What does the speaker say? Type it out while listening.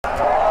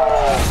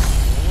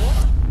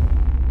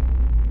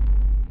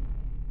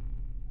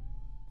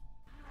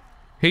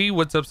Hey,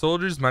 what's up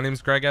soldiers? My name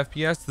is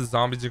GregFPS, the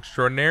Zombies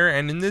Extraordinaire,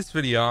 and in this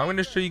video I'm going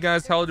to show you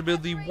guys how to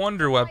build the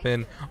wonder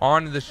weapon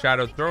on the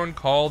Shadow Throne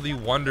called the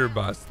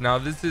Wunderbuss. Now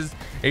this is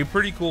a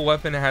pretty cool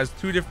weapon. It has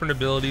two different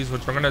abilities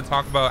which we're going to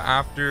talk about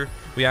after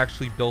we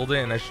actually build it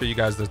and I show you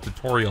guys the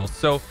tutorial.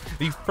 So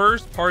the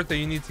first part that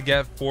you need to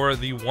get for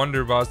the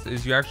Wunderbuss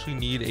is you actually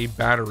need a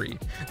battery.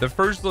 The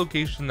first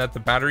location that the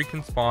battery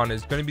can spawn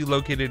is going to be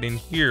located in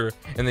here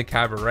in the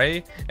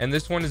cabaret, and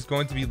this one is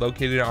going to be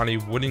located on a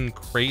wooden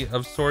crate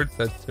of sorts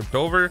that's tipped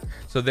over.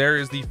 So there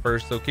is the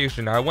first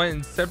location. Now, I went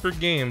in separate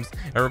games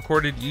and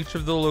recorded each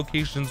of the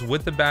locations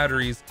with the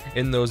batteries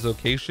in those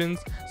locations.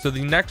 So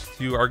the next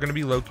two are going to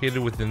be located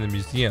within the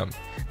museum.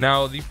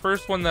 Now the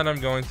first one that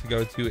I'm going to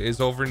go to is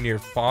over near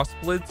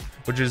Fosplits,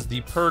 which is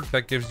the perk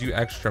that gives you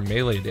extra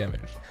melee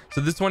damage.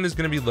 So this one is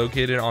going to be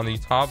located on the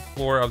top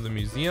floor of the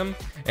museum,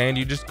 and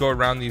you just go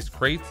around these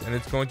crates and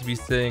it's going to be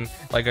sitting,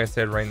 like I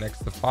said, right next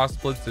to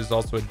Fosplits. There's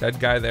also a dead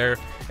guy there,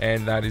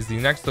 and that is the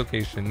next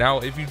location. Now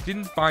if you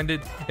didn't find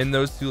it in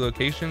those two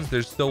locations,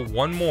 there's still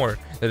one more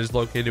that is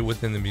located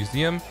within the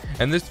museum,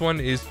 and this one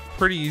is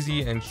pretty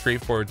easy and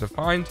straightforward to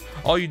find.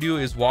 All you do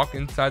is walk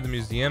inside the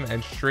museum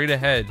and straight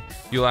ahead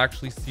you'll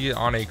actually see it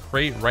on a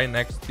crate right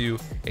next to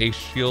a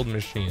shield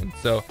machine.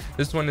 So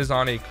this one is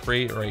on a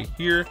crate right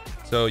here,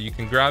 so you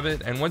can grab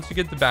it, and once you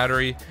get the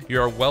battery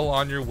you are well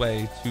on your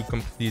way to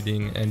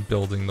completing and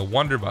building the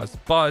Wunderbuss.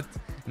 But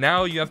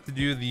now you have to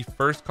do the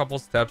first couple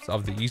steps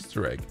of the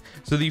Easter egg.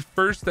 So the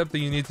first step that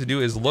you need to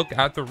do is look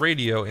at the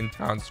radio in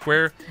town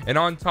square, and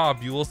on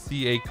top you will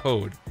see a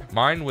code.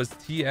 Mine was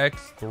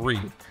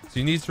TX3, so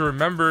you need to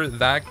remember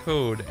that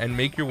code and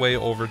make your way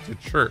over to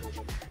church.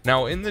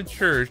 Now in the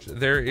church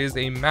there is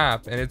a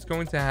map, and it's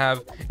going to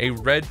have a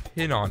red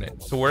pin on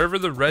it. So wherever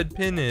the red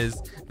pin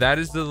is, that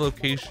is the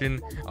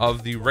location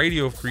of the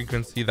radio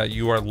frequency that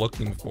you are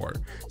looking for.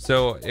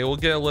 So it will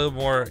get a little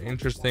more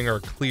interesting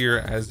or clear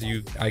as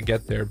I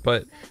get there.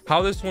 But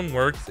how this one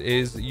works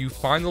is you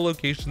find the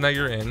location that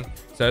you're in.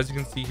 So as you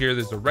can see here,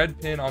 there's a red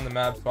pin on the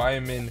map. So I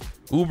am in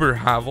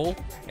Uberhavel,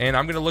 and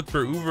I'm going to look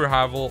for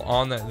Uberhavel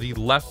on the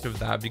left of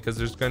that because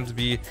there's going to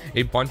be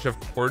a bunch of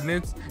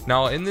coordinates.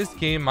 Now in this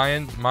game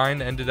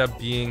mine ended up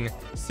being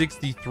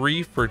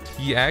 63 for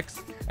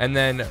TX, and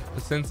then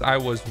since I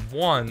was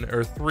 1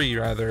 or 3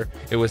 rather,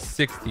 it was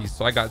 60.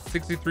 So I got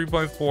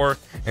 63.4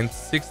 and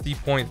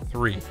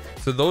 60.3.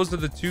 So those are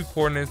the two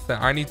coordinates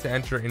that I need to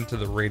enter into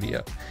the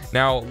radio.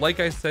 Now like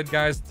I said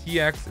guys,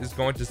 TX is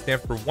going to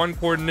stand for one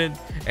coordinate,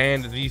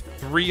 and the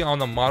 3 on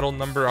the model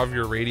number of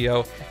your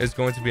radio is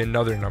going to be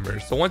another number.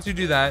 So once you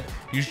do that,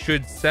 you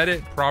should set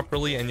it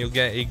properly and you'll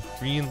get a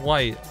green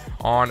light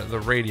on the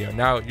radio.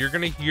 Now you're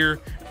going to hear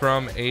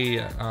from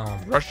a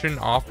Russian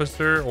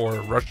officer or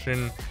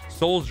Russian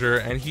soldier,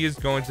 and he is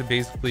going to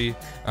basically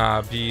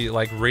be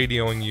like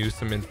radioing you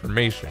some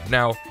information.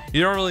 Now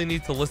you don't really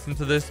need to listen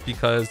to this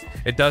because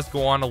it does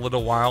go on a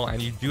little while,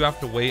 and you do have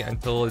to wait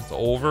until it's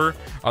over,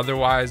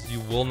 otherwise you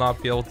will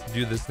not be able to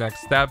do this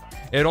next step.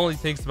 It only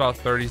takes about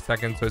 30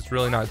 seconds, so it's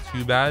really not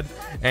too bad.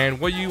 And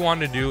what you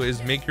want to do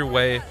is make your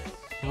way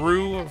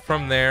through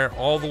from there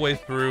all the way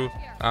through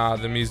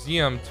the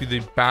museum to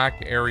the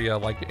back area,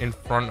 like in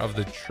front of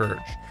the church.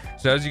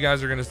 So as you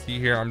guys are going to see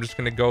here, I'm just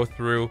going to go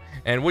through,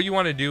 and what you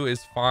want to do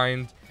is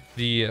find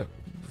the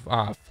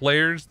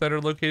flares that are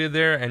located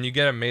there, and you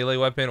get a melee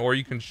weapon, or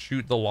you can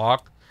shoot the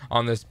lock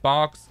on this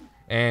box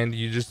and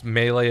you just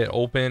melee it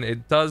open.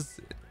 It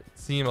does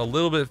seem a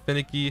little bit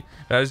finicky,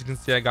 but as you can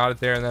see I got it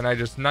there, and then I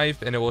just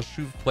knife and it will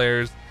shoot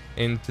flares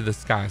into the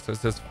sky. So it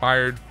says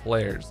fired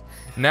flares.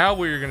 Now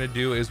what you're going to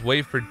do is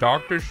wait for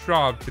Dr.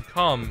 Straub to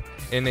come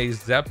in a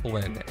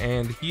Zeppelin,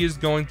 and he is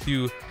going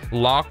to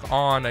lock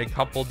on a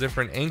couple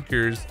different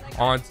anchors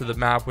onto the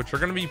map, which are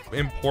going to be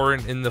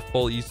important in the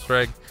full Easter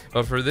egg.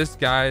 But for this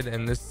guide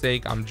and this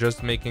sake, I'm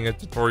just making a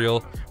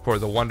tutorial for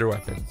the wonder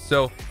weapon.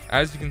 So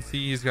as you can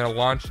see, he's going to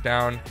launch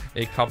down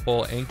a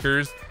couple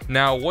anchors.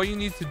 Now what you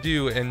need to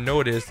do and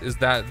notice is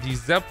that the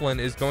Zeppelin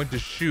is going to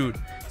shoot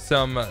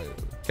some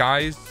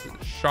guys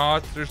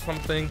shots or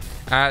something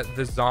at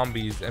the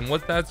zombies, and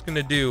what that's going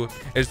to do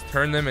is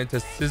turn them into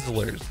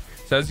sizzlers.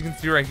 So as you can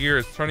see right here,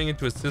 it's turning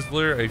into a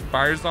sizzler, a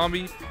fire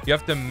zombie. You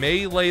have to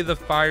melee the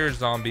fire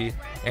zombie,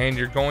 and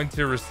you're going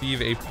to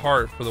receive a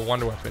part for the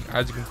wonder weapon.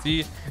 As you can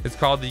see, it's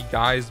called the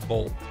guy's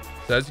bolt.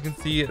 So as you can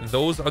see,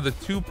 those are the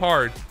two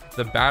parts,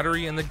 the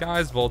battery and the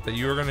guy's bolt, that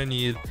you're going to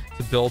need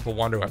to build the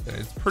wonder weapon.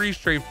 It's pretty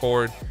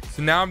straightforward.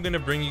 So now I'm going to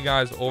bring you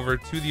guys over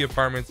to the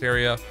apartments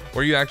area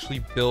where you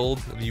actually build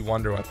the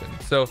wonder weapon.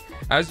 So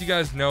as you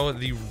guys know,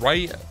 the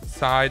right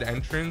side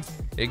entrance,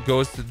 it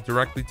goes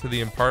directly to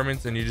the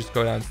apartments, and you just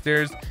go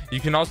downstairs. You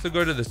can also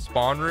go to the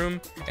spawn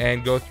room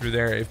and go through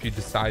there if you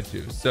decide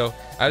to. So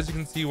as you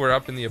can see, we're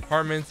up in the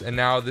apartments, and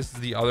now this is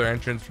the other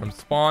entrance from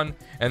spawn,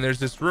 and there's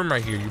this room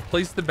right here. You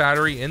place the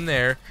battery in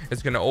there,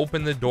 it's going to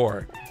open the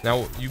door.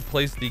 Now you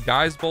place the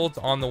guy's bolt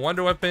on the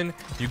wonder weapon,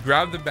 you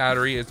grab the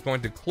battery, it's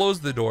going to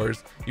close the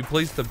doors. You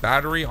place the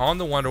battery on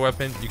the wonder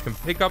weapon, you can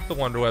pick up the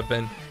wonder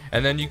weapon,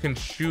 and then you can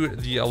shoot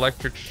the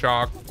electric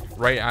shock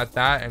right at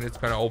that, and it's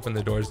going to open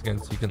the doors again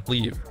so you can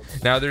leave.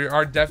 Now there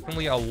are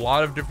definitely a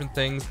lot of different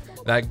things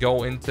that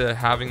go into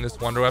having this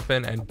wonder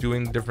weapon and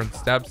doing different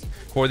steps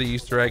for the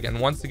Easter egg, and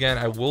once again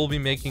I will be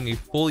making a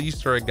full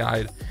Easter egg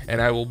guide,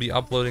 and I will be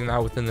uploading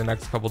that within the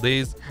next couple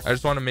days. I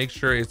just want to make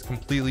sure it's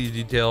completely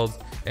detailed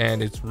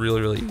and it's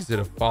really easy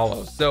to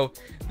follow. So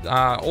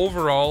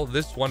overall,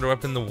 this wonder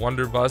weapon, the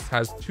Wunderbuss,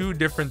 has two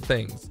different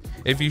things.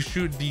 If you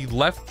shoot the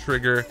left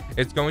trigger,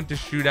 it's going to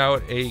shoot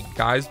out a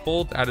geyser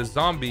bolt at a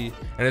zombie,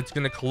 and it's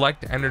going to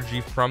collect energy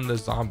from the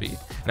zombie.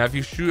 Now if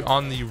you shoot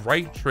on the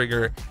right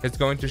trigger, it's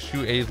going to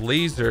shoot a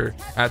laser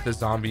at the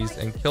zombies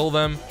and kill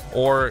them,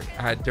 or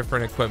at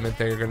different equipment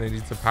that you're going to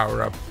need to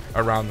power up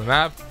around the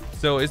map.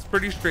 So it's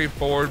pretty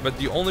straightforward, but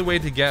the only way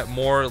to get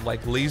more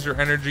like laser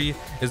energy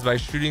is by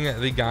shooting at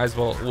the guys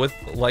with,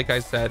 like I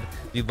said,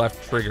 the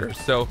left trigger.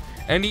 So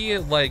any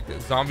like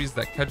zombies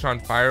that catch on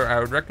fire, I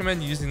would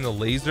recommend using the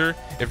laser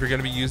if you're going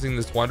to be using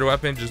this wonder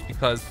weapon, just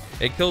because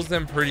it kills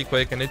them pretty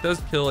quick and it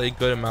does kill a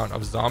good amount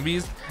of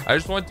zombies. I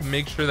just want to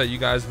make sure that you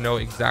guys know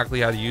exactly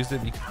how to use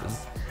it,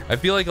 because I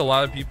feel like a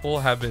lot of people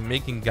have been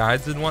making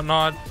guides and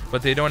whatnot,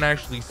 but they don't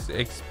actually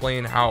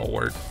explain how it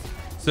works.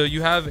 So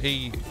you have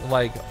a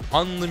like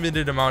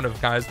unlimited amount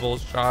of geyser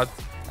shots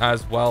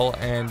as well,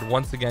 and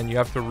once again you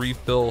have to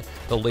refill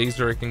the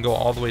laser. It can go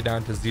all the way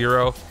down to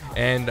 0.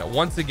 And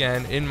once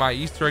again, in my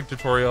Easter egg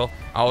tutorial,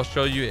 I'll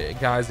show you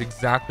guys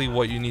exactly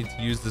what you need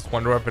to use this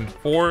wonder weapon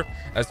for,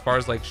 as far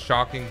as like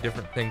shocking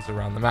different things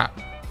around the map.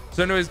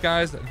 So anyways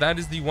guys, that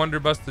is the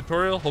Wunderbuss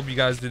tutorial. Hope you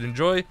guys did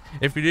enjoy.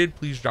 If you did,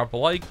 please drop a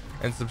like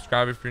and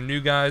subscribe if you're new,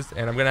 guys,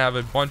 and I'm gonna have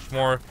a bunch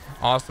more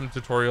awesome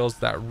tutorials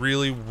that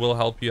really will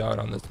help you out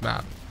on this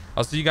map.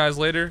 I'll see you guys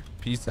later.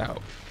 Peace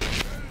out.